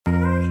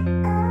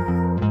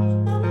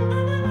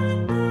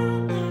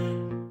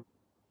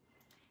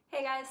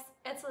guys,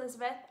 it's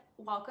Elizabeth.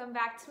 Welcome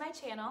back to my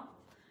channel.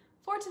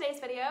 For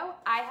today's video,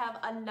 I have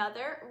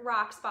another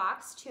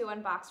Rocksbox to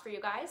unbox for you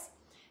guys.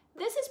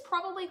 This is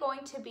probably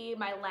going to be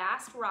my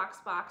last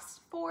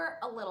Rocksbox for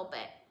a little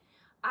bit.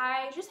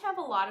 I just have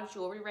a lot of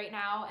jewelry right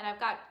now, and I've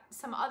got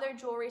some other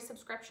jewelry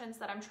subscriptions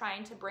that I'm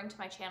trying to bring to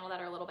my channel that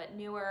are a little bit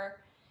newer,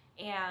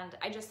 and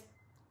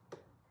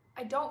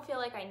I don't feel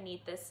like I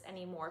need this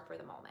anymore for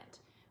the moment.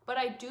 But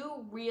I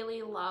do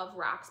really love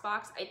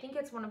Rocksbox. I think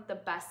it's one of the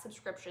best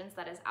subscriptions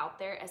that is out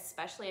there,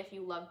 especially if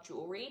you love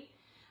jewelry.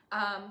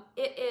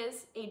 It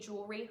is a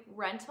jewelry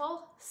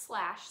rental /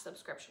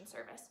 subscription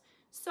service.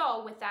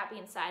 So with that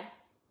being said,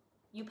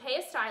 you pay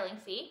a styling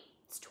fee.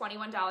 It's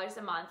 $21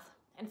 a month.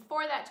 And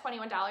for that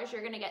 $21,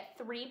 you're gonna get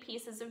 3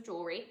 pieces of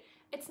jewelry.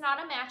 It's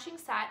not a matching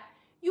set.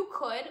 You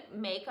could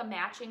make a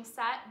matching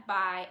set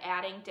by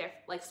adding,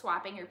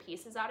 swapping your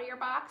pieces out of your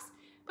box,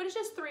 but it's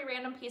just 3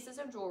 random pieces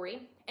of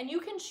jewelry. And you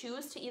can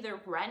choose to either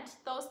rent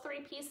those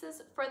 3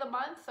 pieces for the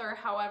month or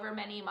however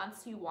many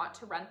months you want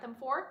to rent them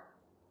for,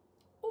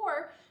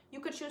 or you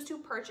could choose to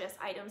purchase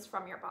items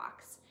from your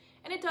box.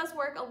 And it does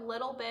work a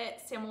little bit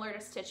similar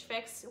to Stitch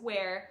Fix,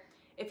 where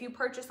if you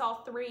purchase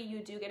all 3, you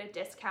do get a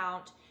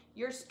discount.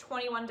 Your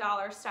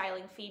 $21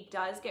 styling fee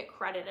does get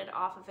credited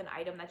off of an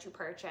item that you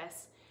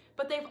purchase.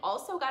 But they've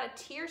also got a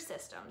tier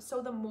system. So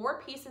the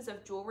more pieces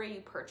of jewelry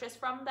you purchase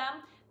from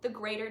them, the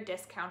greater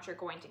discount you're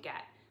going to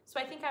get. So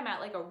I think I'm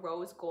at like a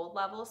rose gold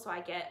level, so I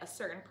get a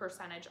certain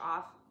percentage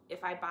off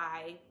if I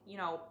buy,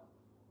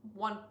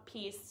 1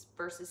 piece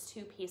versus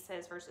 2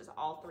 pieces versus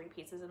all 3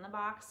 pieces in the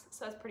box.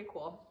 So that's pretty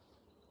cool.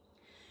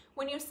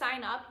 When you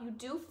sign up, you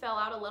do fill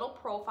out a little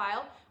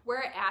profile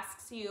where it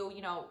asks you,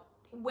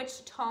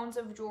 which tones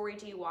of jewelry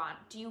do you want?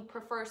 Do you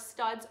prefer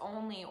studs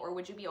only, or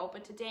would you be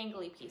open to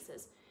dangly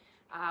pieces?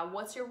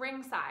 What's your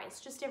ring size?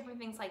 Just different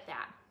things like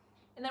that.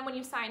 And then when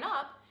you sign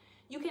up,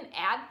 you can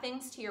add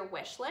things to your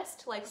wish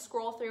list, like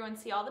scroll through and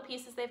see all the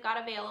pieces they've got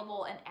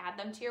available and add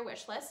them to your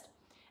wish list.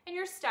 And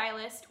your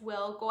stylist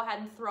will go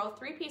ahead and throw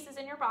 3 pieces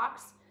in your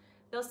box.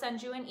 They'll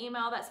send you an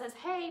email that says,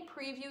 hey,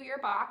 preview your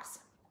box.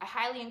 I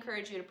highly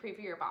encourage you to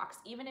preview your box.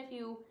 Even if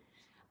you,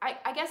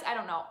 I guess, I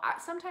don't know, I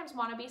sometimes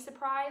want to be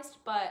surprised,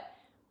 but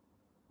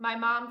my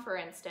mom, for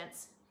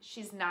instance,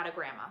 she's not a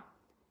grandma.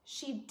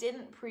 She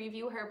didn't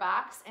preview her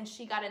box, and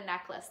she got a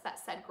necklace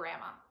that said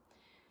grandma.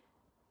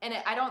 And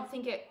I don't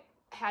think it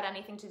had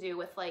anything to do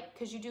with,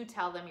 because you do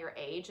tell them your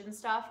age and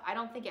stuff. I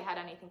don't think it had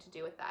anything to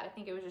do with that. I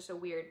think it was just a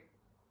weird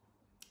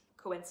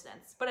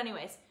coincidence. But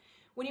anyways,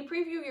 when you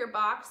preview your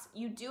box,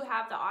 you do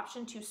have the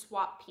option to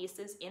swap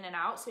pieces in and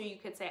out. So you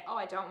could say, oh,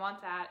 I don't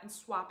want that, and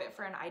swap it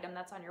for an item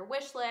that's on your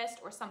wish list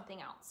or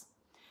something else.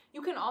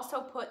 You can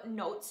also put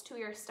notes to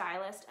your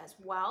stylist as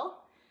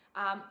well.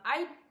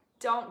 I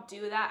don't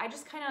do that. I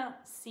just kind of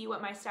see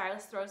what my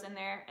stylist throws in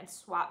there and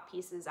swap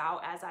pieces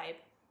out as I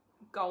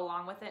go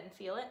along with it and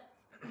feel it.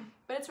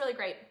 But it's really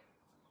great.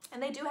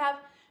 And they do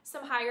have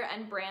some higher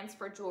end brands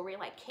for jewelry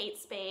like Kate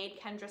Spade,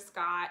 Kendra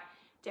Scott,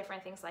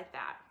 different things like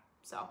that.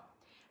 So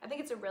I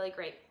think it's a really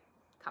great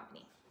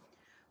company.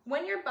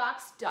 When your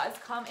box does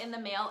come in the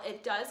mail,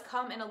 it does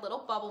come in a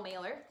little bubble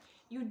mailer.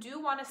 You do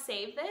want to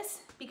save this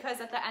because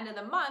at the end of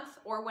the month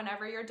or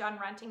whenever you're done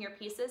renting your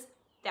pieces,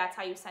 that's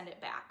how you send it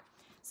back.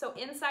 So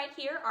inside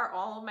here are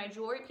all of my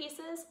jewelry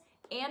pieces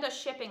and a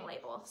shipping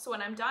label. So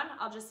when I'm done,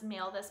 I'll just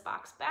mail this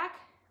box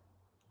back,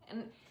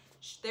 and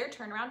their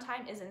turnaround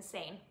time is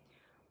insane.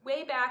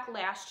 Way back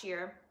last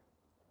year,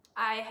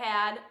 I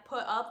had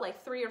put up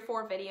like 3 or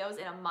 4 videos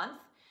in a month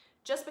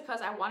just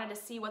because I wanted to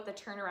see what the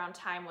turnaround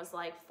time was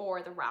like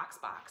for the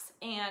Rocksbox.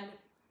 And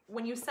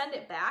when you send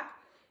it back,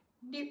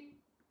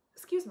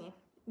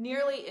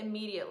 nearly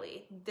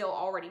immediately, they'll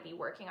already be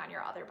working on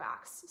your other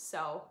box.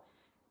 So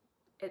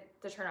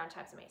the turnaround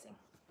time's amazing.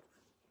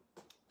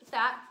 With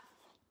that,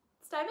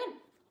 let's dive in.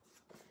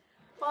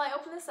 While I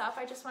open this up,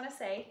 I just want to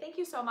say thank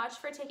you so much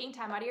for taking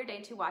time out of your day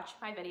to watch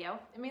my video.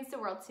 It means the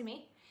world to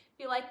me. If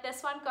you like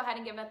this one, go ahead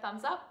and give it a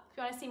thumbs up. If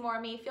you want to see more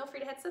of me, feel free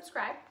to hit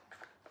subscribe.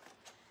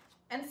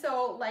 And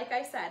so, like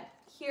I said,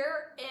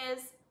 here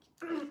is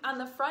on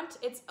the front,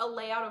 it's a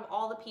layout of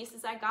all the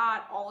pieces I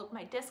got, all of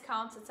my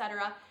discounts,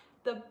 etc.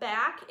 The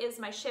back is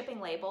my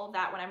shipping label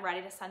that when I'm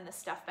ready to send this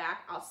stuff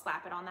back, I'll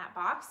slap it on that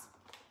box.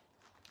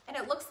 And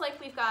it looks like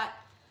we've got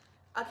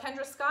a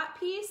Kendra Scott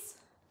piece,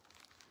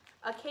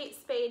 a Kate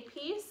Spade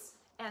piece,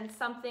 and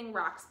something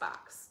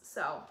Rocksbox.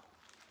 So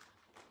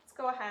let's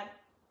go ahead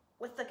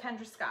with the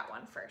Kendra Scott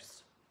one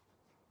first.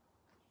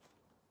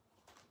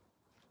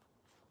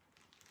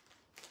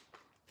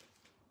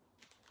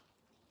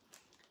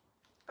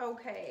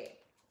 Okay,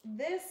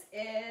 this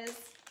is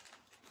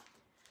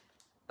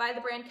by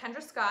the brand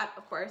Kendra Scott,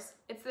 of course.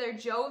 It's their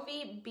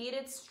Jovi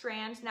beaded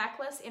strand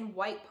necklace in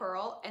white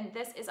pearl, and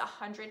this is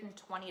 $120.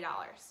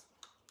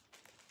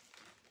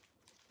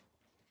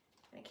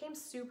 And it came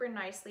super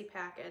nicely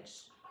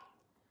packaged.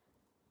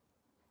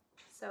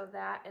 So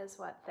that is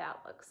what that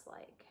looks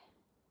like.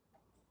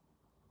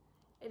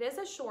 It is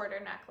a shorter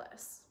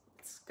necklace.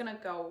 It's gonna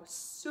go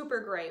super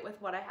great with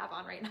what I have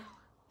on right now.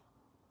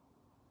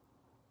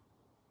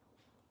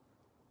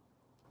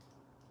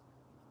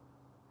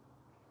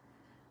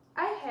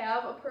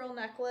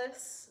 little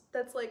necklace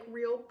that's like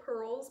real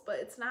pearls, but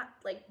it's not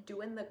like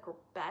doing the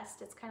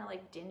best. It's kind of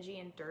like dingy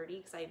and dirty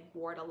because I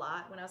wore it a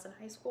lot when I was in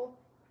high school.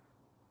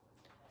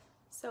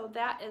 So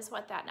that is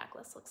what that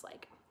necklace looks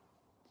like.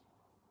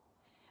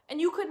 And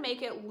you could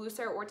make it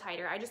looser or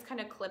tighter. I just kind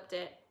of clipped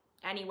it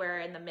anywhere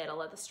in the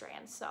middle of the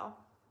strand, so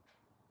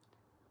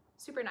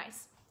super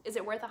nice. Is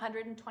it worth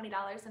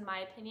 $120 in my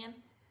opinion?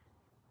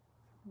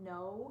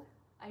 No,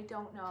 I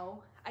don't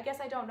know. I guess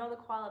I don't know the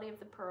quality of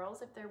the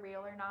pearls, if they're real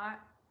or not.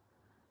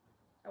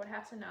 I would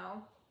have to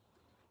know.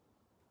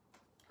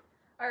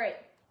 All right,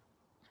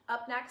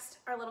 up next,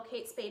 our little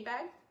Kate Spade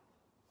bag.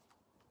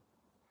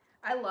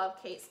 I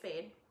love Kate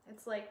Spade.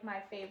 It's like my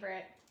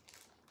favorite.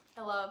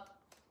 I love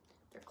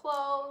their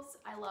clothes.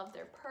 I love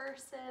their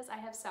purses. I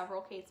have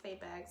several Kate Spade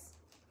bags.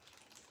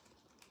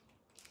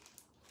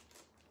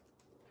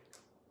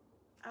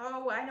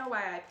 Oh, I know why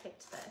I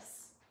picked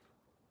this.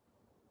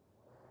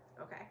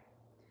 Okay.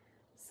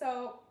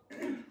 So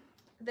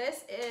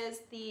this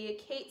is the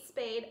Kate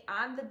Spade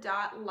on the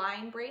dot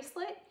line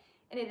bracelet,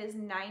 and it is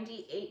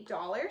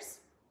 $98.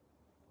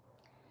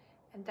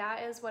 And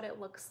that is what it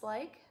looks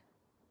like.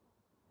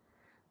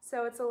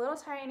 So it's a little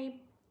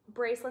tiny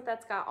bracelet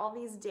that's got all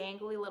these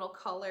dangly little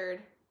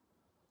colored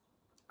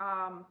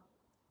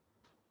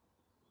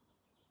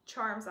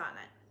charms on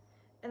it.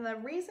 And the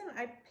reason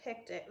I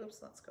picked it, oops,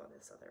 let's go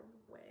this other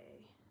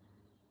way.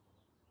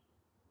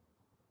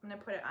 I'm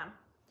gonna put it on.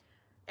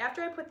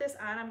 After I put this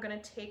on, I'm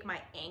gonna take my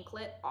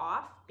anklet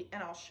off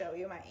and I'll show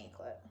you my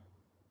anklet.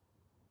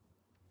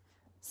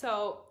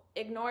 So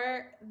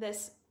ignore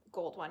this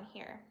gold one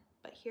here,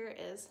 but here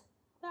is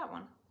that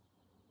one.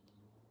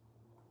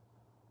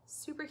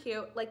 Super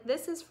cute. Like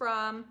this is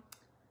from,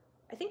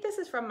 I think this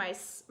is from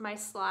my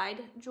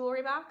slide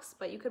jewelry box,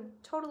 but you could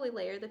totally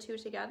layer the two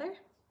together.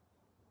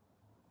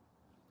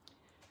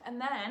 And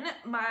then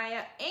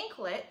my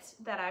anklet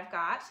that I've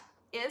got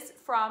is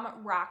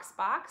from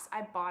Rocksbox.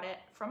 I bought it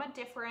from a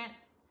different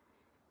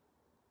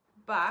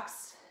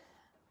box,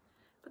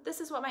 but this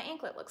is what my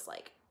anklet looks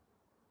like.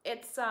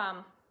 It's, let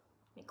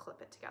me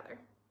clip it together.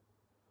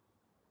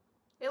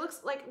 It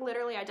looks like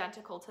literally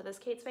identical to this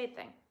Kate Spade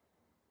thing.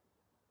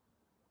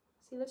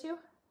 See the two?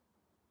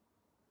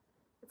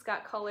 It's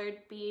got colored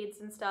beads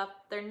and stuff.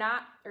 They're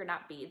not, or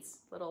not beads,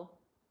 little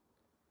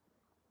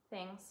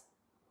things.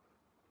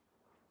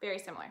 Very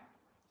similar.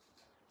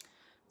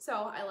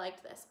 So I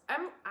liked this.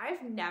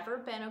 I've never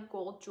been a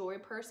gold jewelry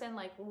person,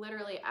 like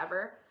literally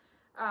ever.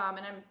 And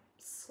I'm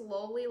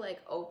slowly like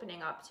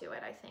opening up to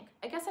it, I think.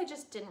 I guess I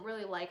just didn't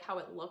really like how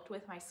it looked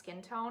with my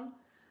skin tone.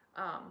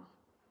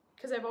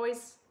 Cause I've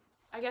always,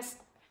 I guess,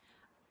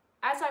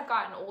 as I've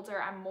gotten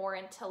older, I'm more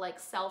into like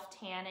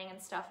self-tanning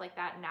and stuff like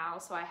that now.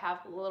 So I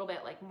have a little bit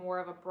like more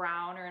of a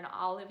brown or an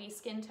olivey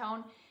skin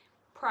tone.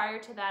 Prior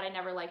to that, I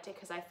never liked it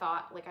because I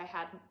thought like I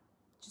had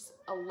just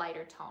a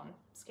lighter tone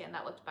skin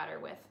that looked better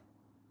with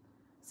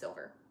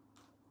silver.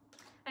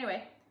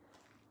 Anyway,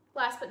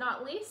 last but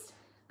not least,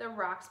 the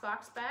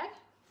Rocksbox bag.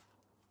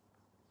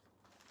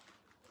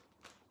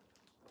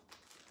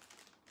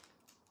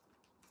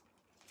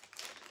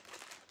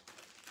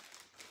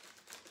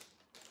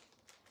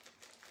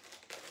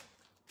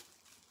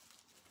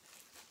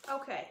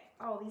 Okay,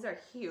 oh, these are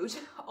huge.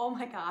 Oh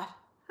my God.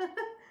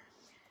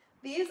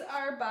 These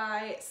are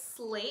by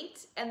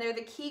Slate, and they're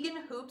the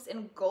Keegan hoops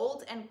in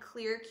gold and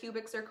clear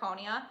cubic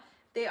zirconia.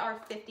 They are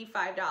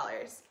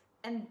 $55,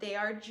 and they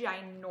are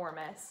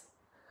ginormous.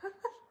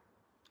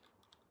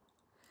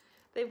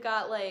 They've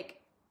got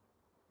like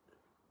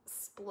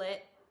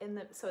split in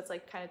the, so it's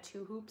like kind of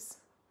two hoops.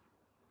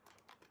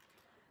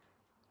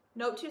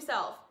 Note to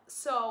self,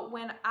 so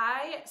when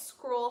I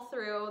scroll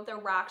through the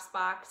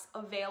Rocksbox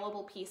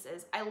available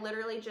pieces, I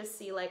literally just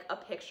see like a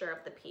picture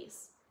of the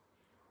piece.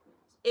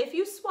 If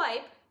you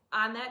swipe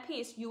on that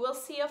piece, you will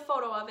see a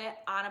photo of it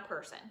on a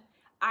person.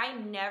 I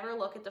never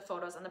look at the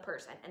photos on the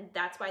person, and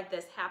that's why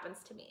this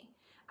happens to me.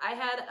 I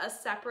had a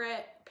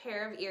separate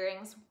pair of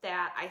earrings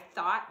that I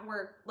thought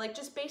were, like,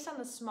 just based on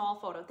the small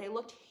photo, they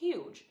looked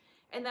huge.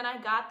 And then I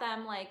got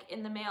them, like,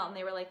 in the mail, and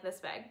they were, like, this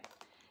big.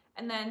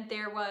 And then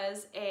there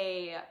was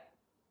a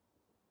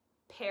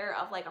pair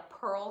of, like, a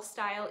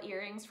pearl-style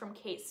earrings from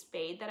Kate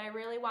Spade that I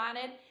really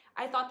wanted.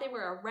 I thought they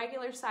were a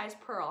regular size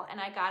pearl, and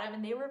I got them,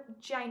 and they were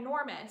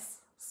ginormous.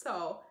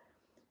 So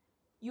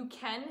you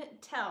can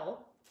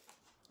tell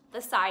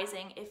the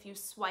sizing if you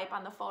swipe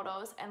on the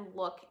photos and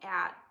look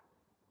at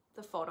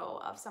the photo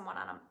of someone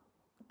on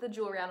the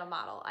jewelry on a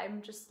model.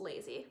 I'm just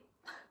lazy.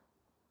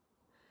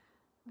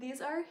 These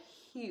are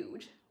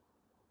huge.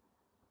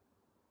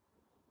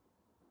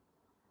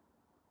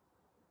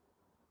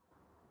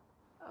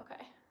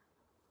 Okay.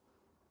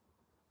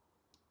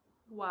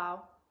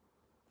 Wow.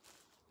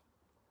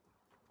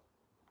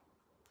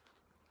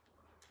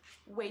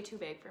 Way too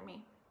big for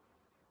me.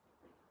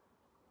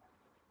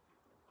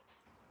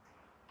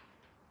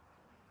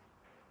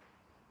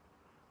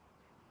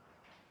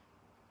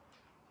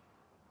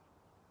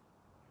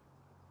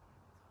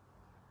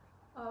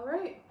 All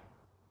right.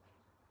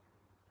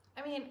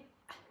 I mean,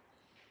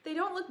 they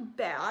don't look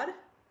bad.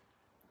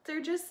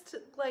 They're just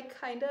like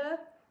kind of,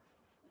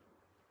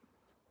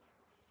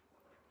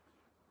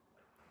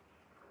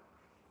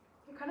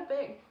 they're kind of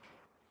big.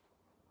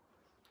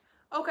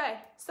 Okay,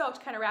 so to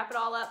kind of wrap it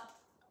all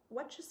up,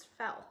 what just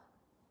fell?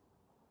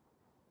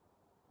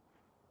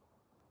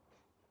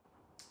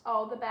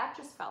 Oh, the back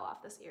just fell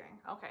off this earring.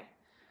 Okay.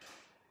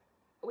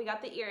 We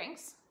got the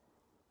earrings,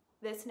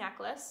 this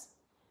necklace,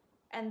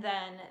 and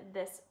then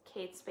this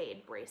Kate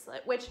Spade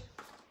bracelet, which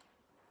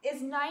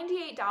is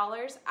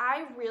 $98.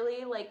 I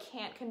really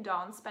can't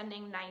condone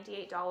spending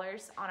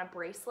 $98 on a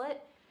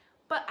bracelet,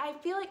 but I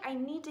feel like I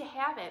need to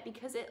have it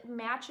because it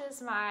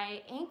matches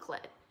my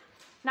anklet.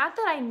 Not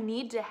that I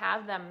need to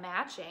have them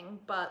matching,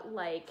 but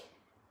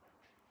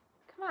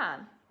come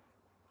on.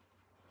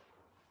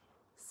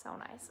 So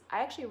nice.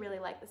 I actually really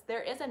like this.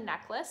 There is a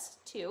necklace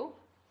too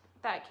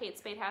that Kate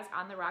Spade has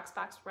on the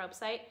Rocksbox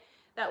website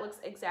that looks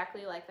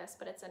exactly like this,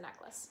 but it's a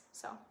necklace.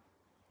 So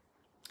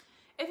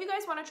if you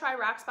guys want to try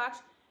Rocksbox,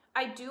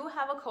 I do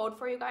have a code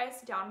for you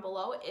guys down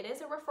below. It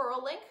is a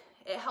referral link.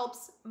 It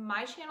helps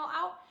my channel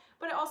out,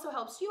 but it also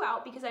helps you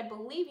out because I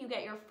believe you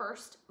get your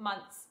first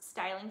month's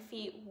styling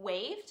fee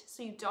waived,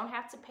 so you don't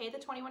have to pay the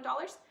 $21,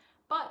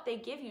 but they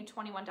give you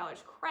 $21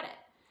 credit.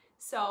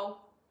 So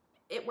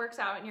it works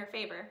out in your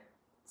favor.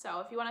 So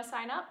if you want to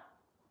sign up,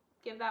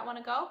 give that one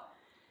a go.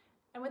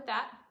 And with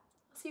that,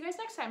 I'll see you guys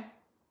next time.